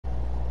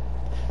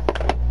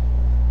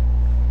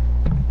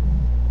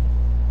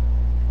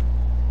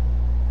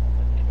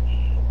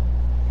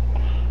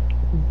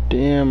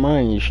Damn, I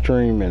ain't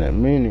stream in a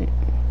minute.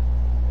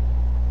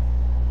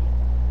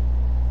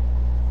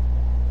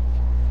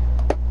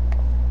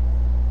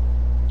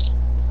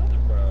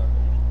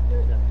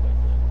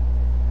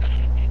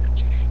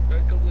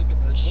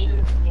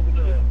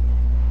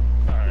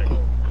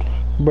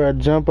 Bruh,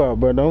 jump out,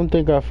 bro. Don't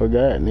think I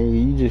forgot,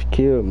 nigga. You just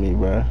killed me,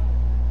 bruh.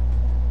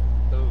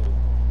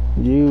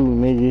 You,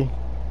 nigga.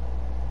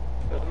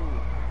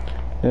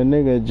 That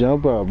nigga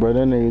jump out, bro. That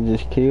nigga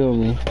just killed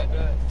me.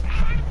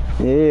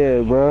 Yeah,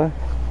 bro.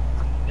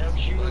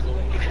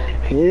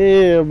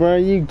 Yeah, bro.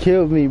 You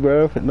killed me,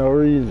 bro, for no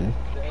reason.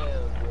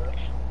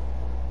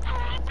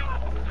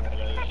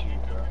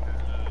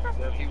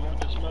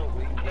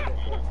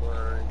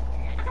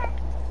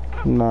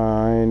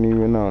 Nah, I ain't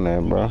even on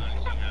that, bro.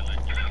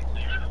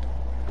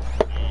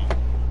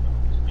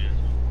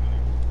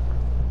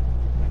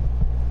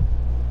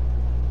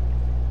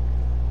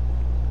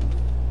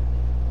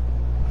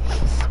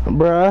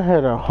 Bro, I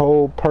had a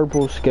whole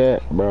purple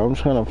scat, bro. I'm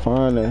trying to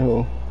find that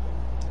hoe.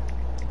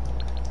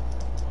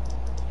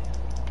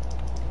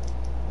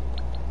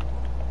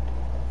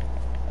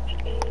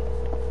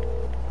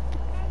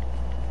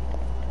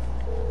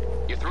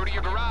 You're through to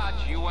your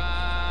garage. You,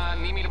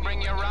 need me to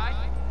bring you a ride?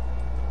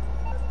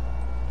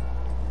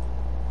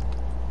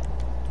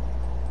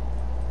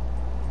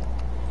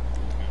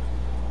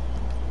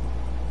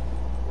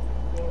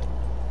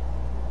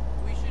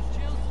 We should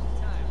chill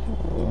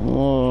sometime.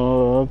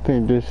 I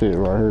think this is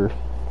right here.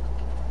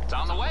 It's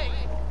on the way.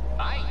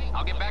 Alright,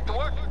 I'll get back to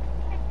work.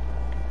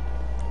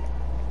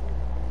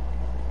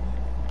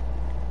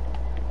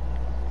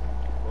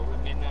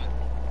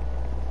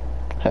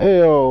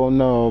 Hell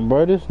no,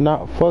 bro. This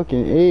not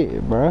fucking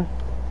it, bro.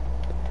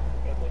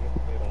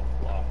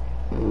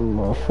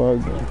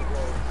 Motherfucker.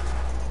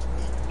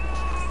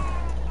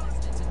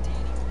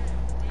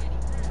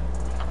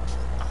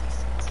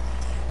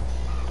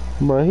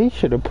 Bro, he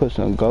should have put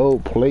some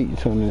gold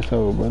plates on this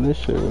hoe, bro. This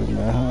shit was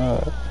not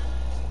hard.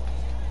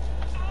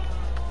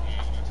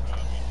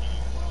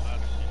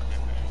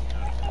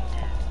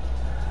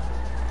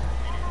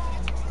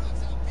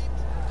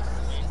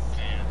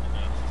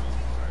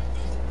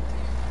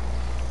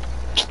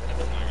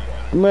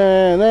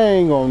 Man, they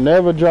ain't gonna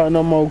never drop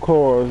no more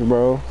cars,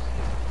 bro.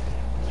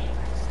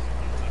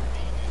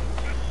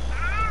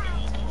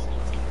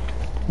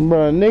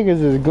 Bro,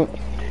 niggas is go.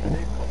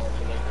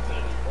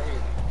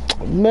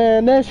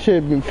 Man, that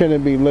shit be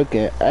finna be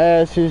looking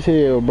ass as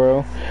hell,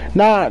 bro.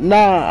 Nah,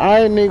 I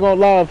ain't even gonna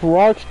lie. If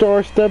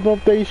Rockstar step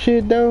up they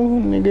shit though,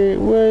 nigga,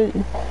 what?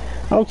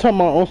 I'm talking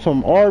about on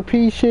some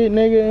RP shit,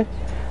 nigga.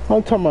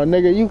 I'm talking about,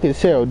 nigga, you can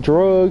sell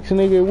drugs,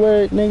 nigga,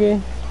 what, nigga?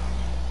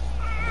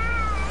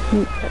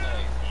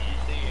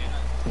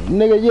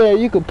 Nigga, yeah,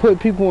 you could put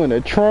people in the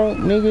trunk,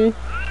 nigga.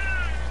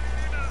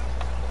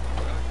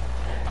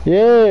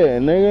 Yeah,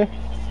 nigga.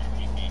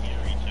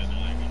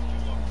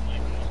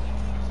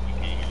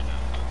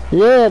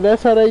 Yeah,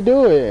 that's how they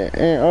do it.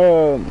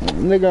 And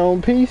nigga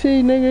on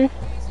PC, nigga,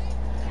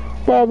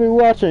 probably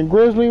watching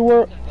Grizzly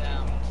World.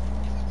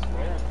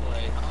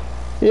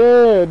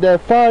 Yeah,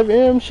 that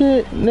 5M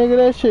shit, nigga,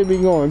 that shit be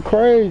going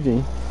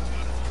crazy.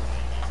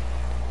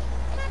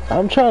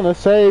 I'm trying to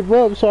save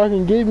up so I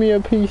can get me a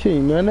PC,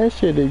 man. That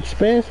shit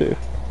expensive.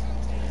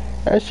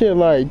 That shit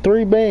like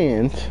 3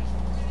 bands.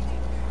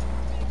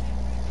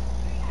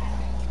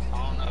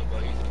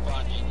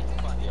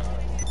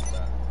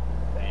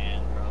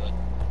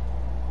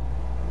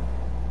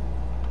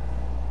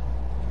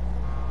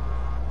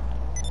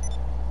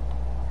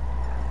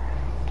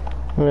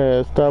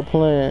 Yeah, stop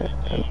playing,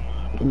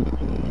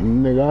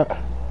 nigga.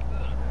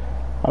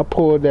 I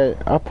pulled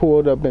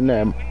up in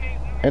that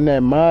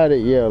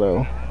modded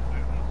yellow.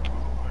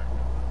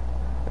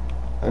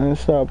 And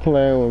stop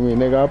playing with me,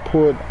 nigga.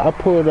 I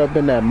pulled up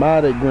in that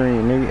modded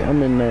green, nigga.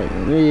 I'm in that,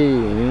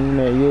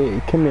 yeah.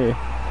 Come here.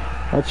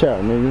 Watch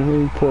out, nigga. Let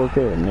me pork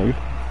up, nigga.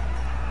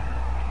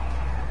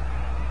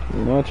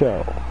 Watch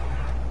out.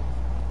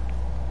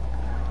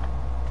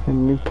 Let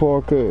me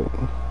pork up.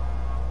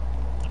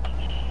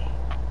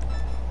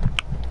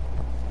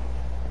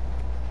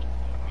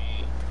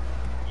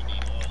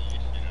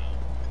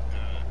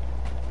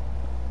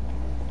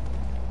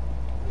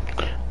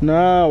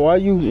 Nah, why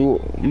you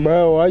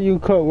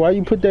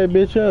put that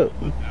bitch up?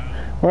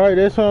 Right,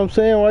 that's what I'm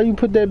saying. Why you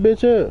put that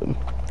bitch up?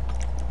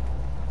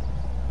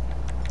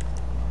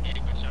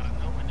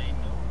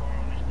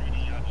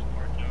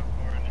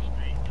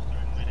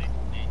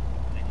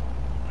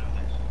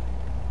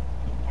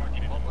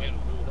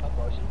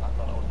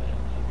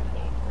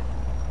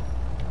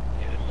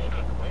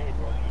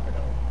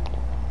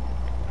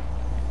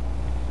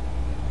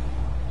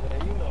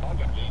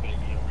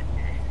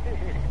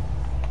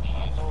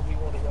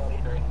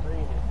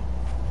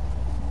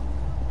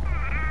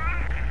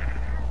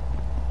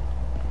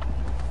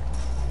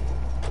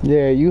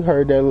 Yeah, you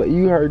heard that.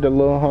 You heard the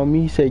little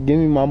homie. He said, "Give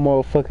me my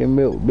motherfucking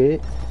milk, bitch."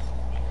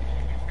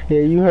 Yeah,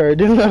 you heard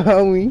the little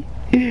homie.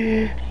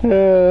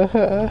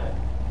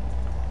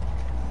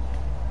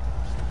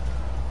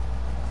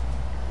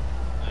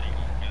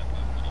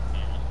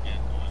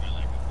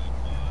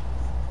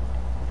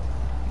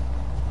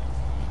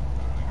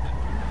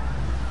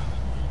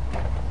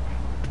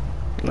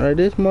 Alright,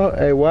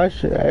 hey,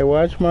 watch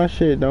my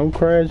shit. Don't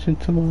crash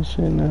into my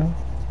shit now.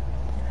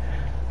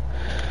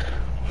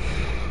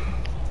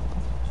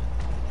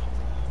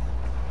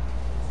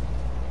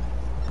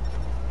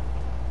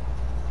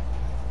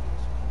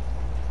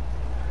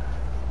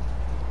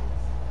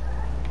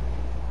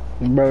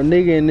 Bro,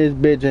 nigga in this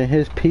bitch in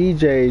his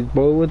PJs,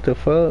 boy, what the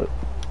fuck?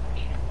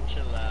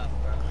 Chill out,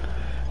 bro.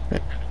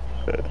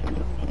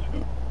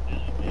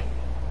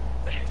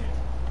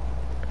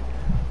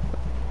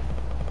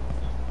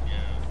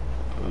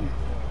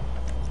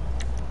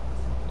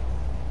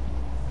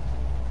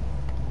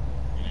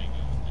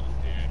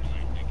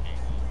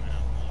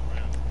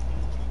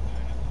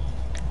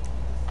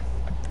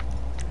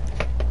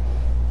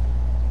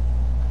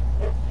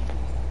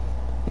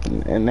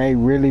 And they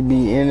really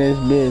be in this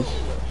bitch.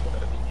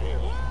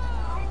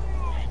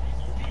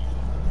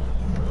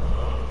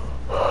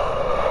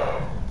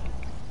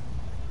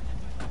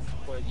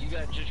 What, you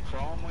got just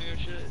chrome on your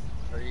shit?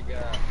 Or you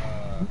got,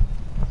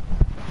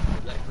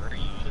 is that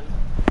green too?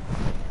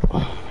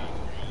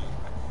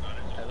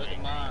 Hey, look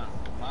at mine.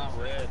 Mine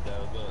red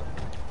though, look.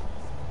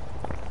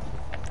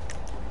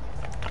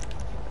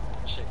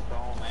 Shit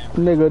chrome, man.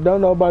 Nigga, don't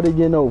nobody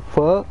get no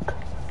fuck.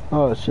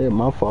 Oh shit,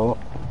 my fault.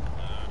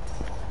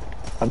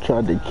 I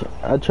tried to kick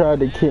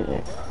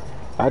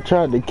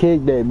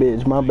that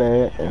bitch, my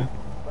bad. Bro,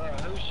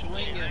 who's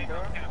swinging,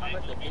 bro? I'm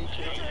at the beach.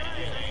 Hey,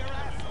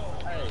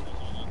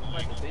 I'm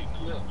at the beach.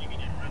 Look,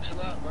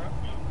 chill out, bro.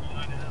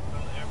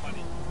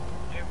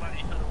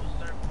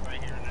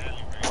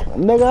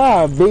 Nigga,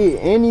 I beat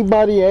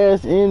anybody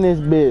ass in this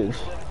bitch.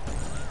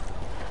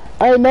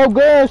 Hey, no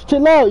guns,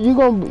 chill out. You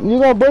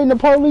gonna bring the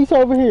police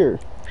over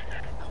here?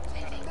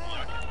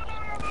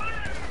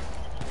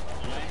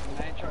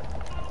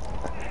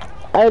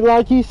 Hey,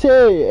 like you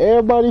said,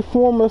 everybody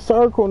form a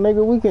circle,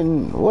 nigga. We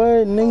can,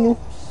 what, nigga?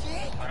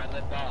 Alright,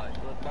 let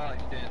Bolly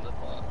stand,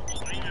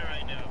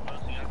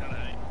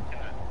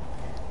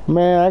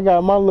 Man, I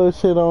got my little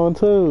shit on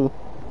too.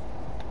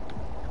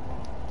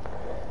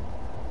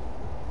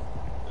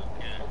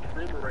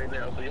 Right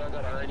now, so y'all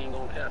got I ain't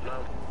gonna tap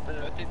now.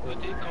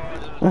 Put these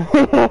cars in a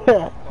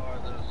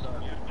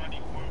circle.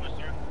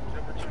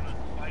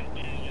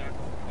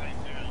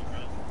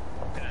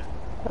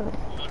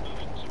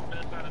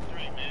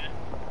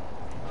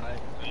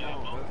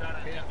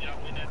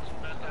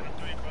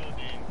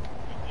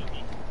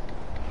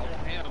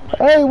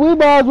 Hey, we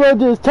might as well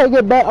just take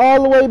it back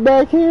all the way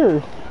back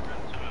here.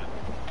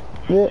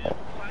 Yeah.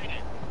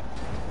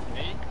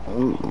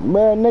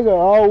 Man,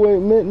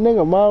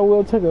 nigga might as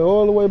well take it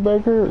all the way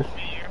back here.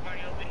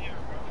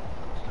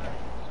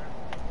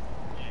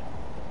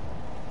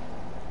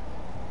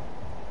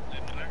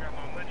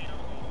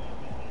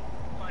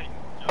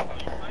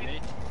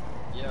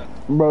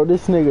 Bro,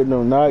 this nigga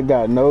do not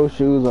got no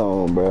shoes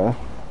on, bro. How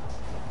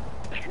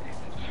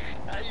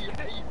you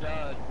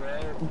dodge,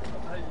 bro?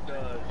 How you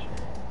dodge?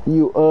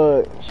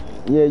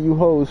 Yeah, you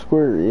hold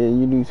square. Yeah,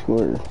 you do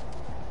square.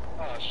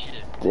 Oh,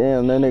 shit.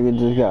 Damn, that nigga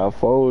just got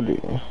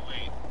folded.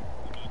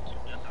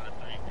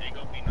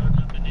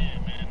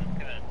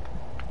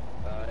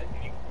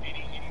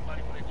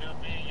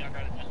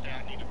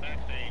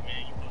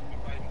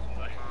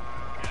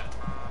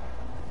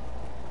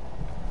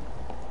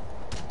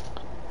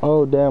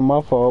 Oh, damn,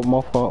 my fault.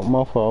 Man,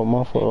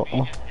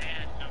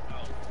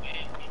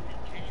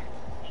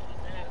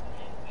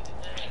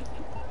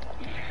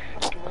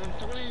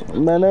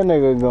 Man, that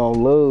nigga gonna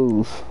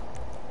lose.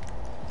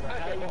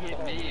 how you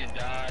hit me and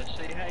dodge?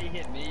 See how you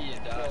hit me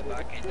and dodge, but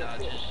I can't dodge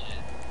this shit.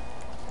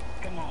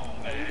 Come on,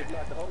 man.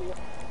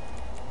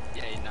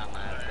 Yeah, he's not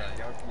mad at that.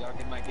 Y'all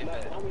might get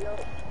that.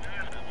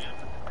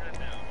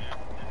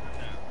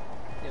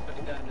 Yeah, put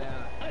the gun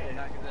down.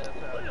 Knock his ass out.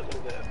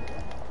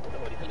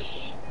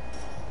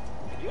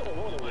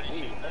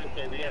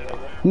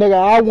 Nigga,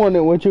 I won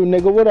it with you,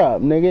 nigga. What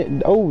up,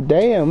 nigga? Oh,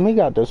 damn, he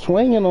got the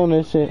swinging on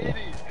this shit.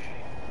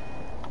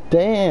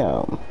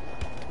 Damn.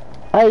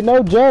 Hey,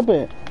 no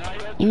jumping.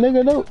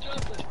 Nigga, no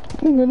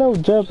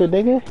jumping,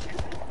 nigga.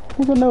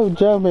 Nigga, no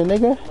jumping,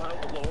 nigga.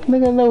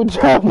 Nigga, no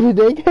jumping,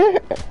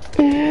 nigga.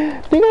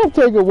 Nigga, I'm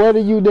taking one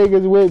of you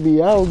niggas with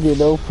me. I don't get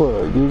no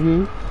fuck,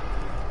 nigga.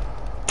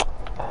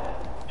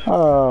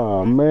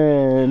 Oh,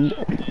 man.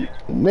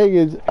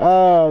 Niggas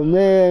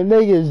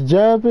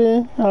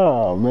jumping.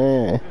 Oh,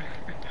 man.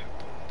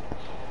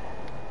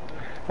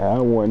 I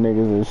want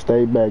niggas to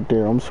stay back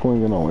there. I'm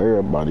swinging on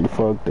everybody.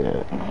 Fuck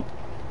that.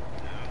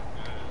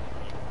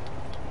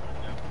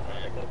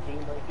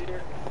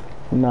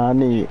 Nah, I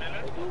need.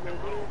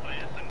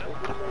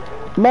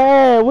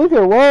 Man, we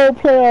can role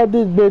play out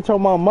this bitch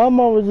on my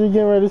mama. Was just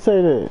getting ready to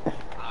say that.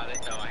 Oh, they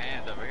throwing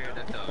hands over here.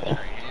 They throwing straight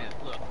hands.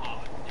 Look,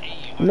 oh,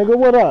 damn. Nigga,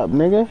 what up,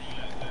 nigga?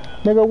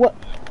 Nigga, what?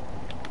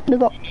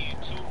 Nigga.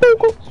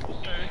 Booka.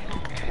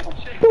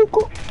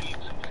 Booka.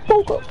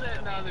 Booka.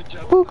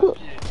 Booka. Booka.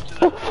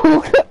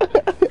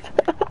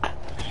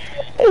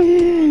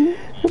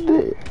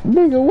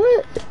 Nigga,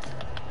 what?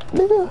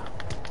 Nigga.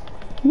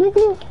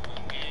 Nigga.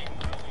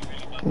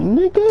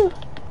 Nigga.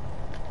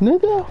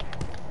 Nigga.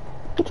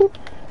 What you?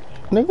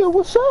 Nigga,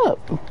 what's up?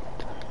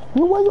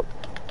 Why you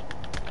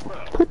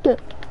put that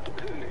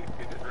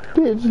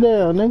bitch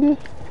down, nigga?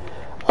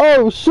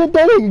 Oh shit,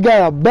 that nigga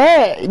got a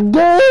bat.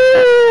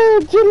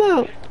 Damn, chill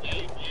out.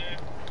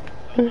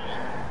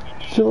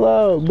 Chill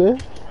out, man.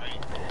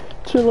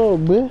 Chill out,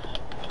 man.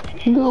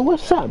 Nigga,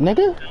 what's up,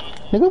 nigga?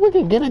 Nigga, we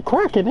can get it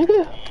cracking,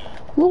 nigga.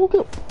 We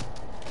can...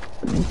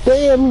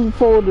 Damn, he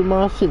folded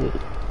my shit.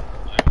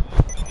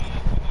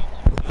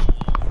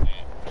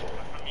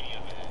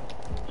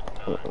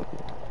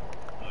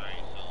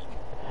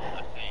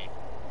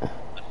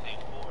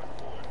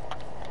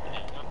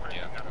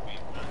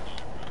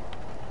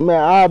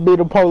 Man, I'll be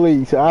the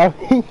police. I'll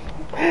be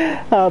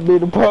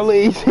the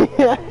police.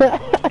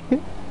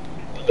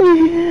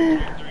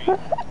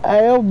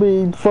 I'll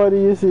be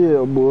funny as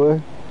hell,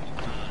 boy.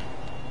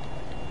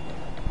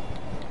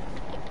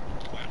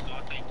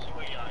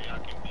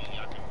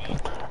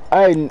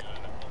 Hey,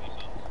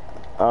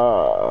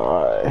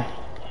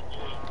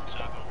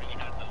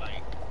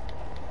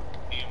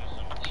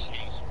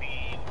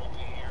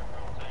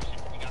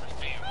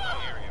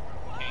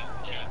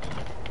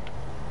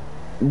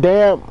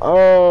 damn,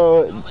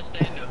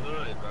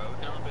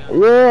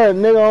 yeah,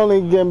 nigga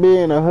only can be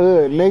in the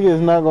hood. Niggas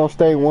not gonna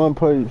stay one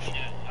place.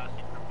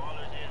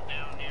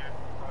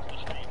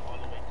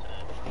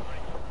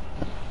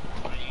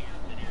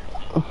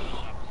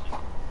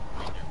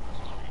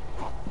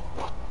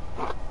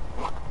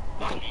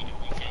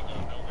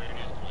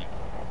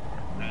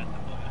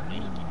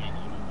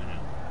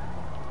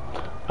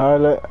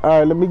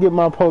 Alright, let me get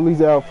my police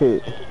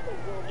outfit.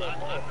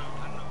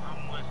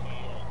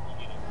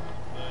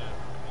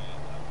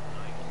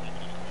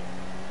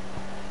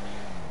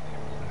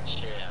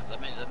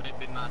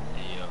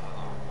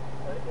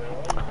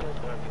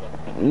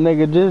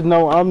 Nigga, just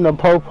know I'm the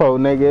popo,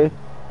 nigga.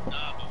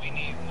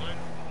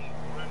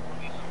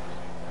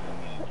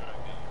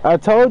 I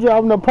told you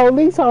I'm the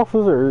police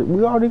officer.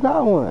 We already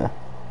got one.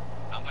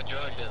 I'm a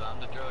drug dealer. I'm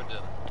the drug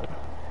dealer.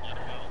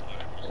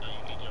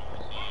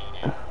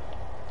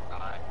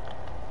 Alright.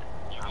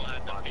 I'm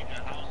at the big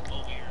house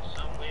over here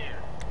somewhere.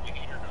 We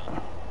need her though.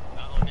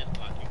 Not on this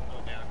block. You can go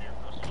down there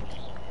across the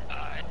street somewhere.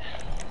 Alright.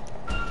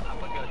 I'm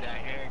gonna go down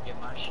here and get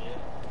my shit.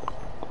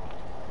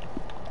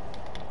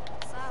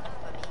 What's up,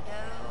 amigo?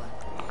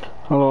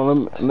 Hold on,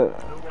 We're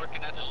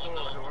working at the store.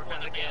 We're working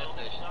at the gas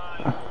station.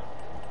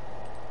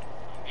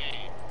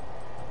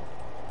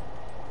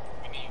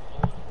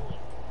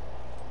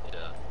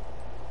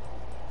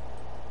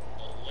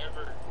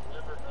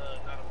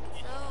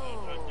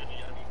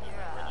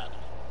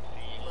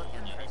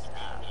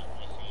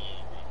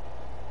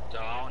 So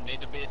I don't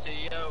need to be a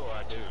CEO, or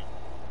I do?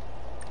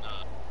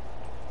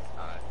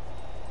 Alright.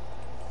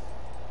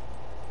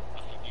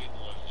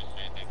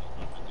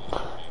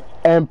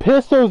 and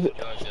pistols.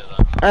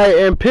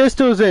 Hey, and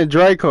pistols and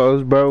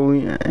Dracos, bro.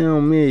 We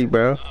on me,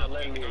 bro.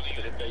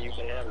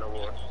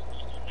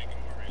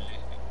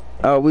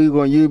 Oh,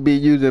 you be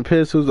using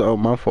pistols? Oh,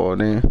 my fault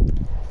then.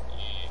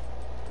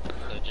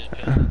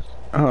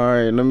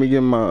 Alright, let me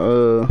get my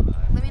Let me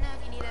know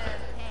if you need a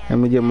hand. let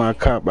me get my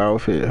cop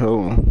outfit.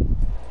 Hold on.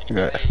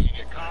 Got. Hey,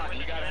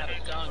 you gotta have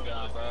a stun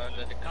gun, bro.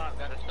 Does the cop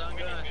got a stun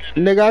gun?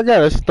 Nigga, I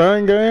got a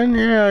stun gun.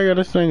 Yeah, I got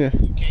a stun gun.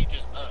 You can't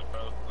just up,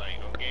 bro. Like,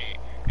 okay,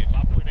 if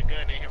I point a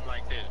gun at him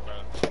like this, bro,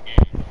 okay,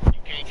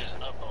 you can't just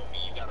up on me.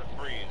 You gotta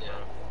freeze, bro.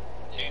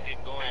 So you can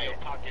go in your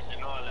pockets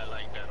and all that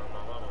like that on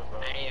my mama, bro.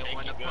 Hey,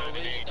 when the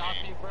police stop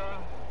you,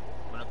 bro,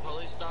 when the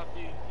police stop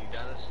you, you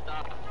gotta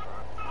stop, bro.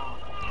 Come on.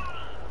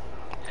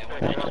 Hey, when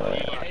they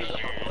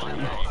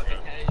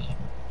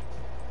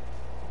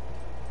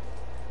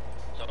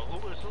So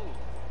who is who?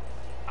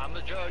 I'm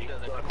the drug dealer.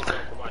 Come on.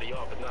 Somebody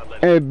off and not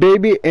letting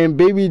And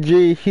baby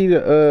G, he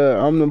the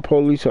I'm the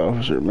police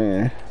officer,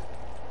 man.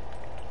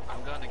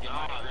 I'm gonna get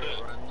my crib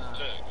right now.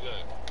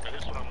 Look. Now,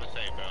 this is what I'm gonna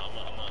say, bro.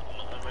 I'm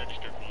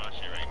unregistered for my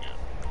shit right now.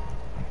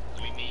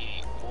 So we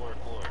need 4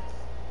 and 4.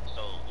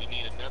 So we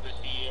need another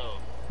CEO,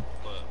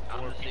 but I'm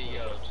 4 the people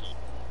CEO. to go to,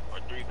 or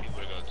 3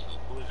 people to go to.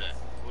 Who is that?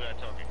 Who are I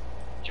talking?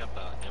 Jump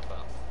out, jump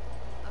out.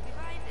 I'll be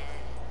right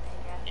there.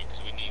 Yeah,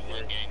 'cause we need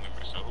 1 gang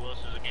member. So who else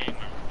is a gang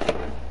member?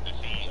 The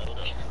CEO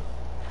though.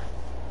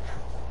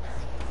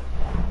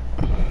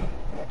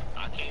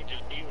 I can't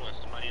just be one.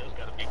 Somebody else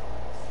gotta be.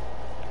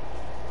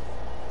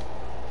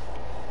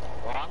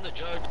 Well, I'm the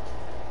judge.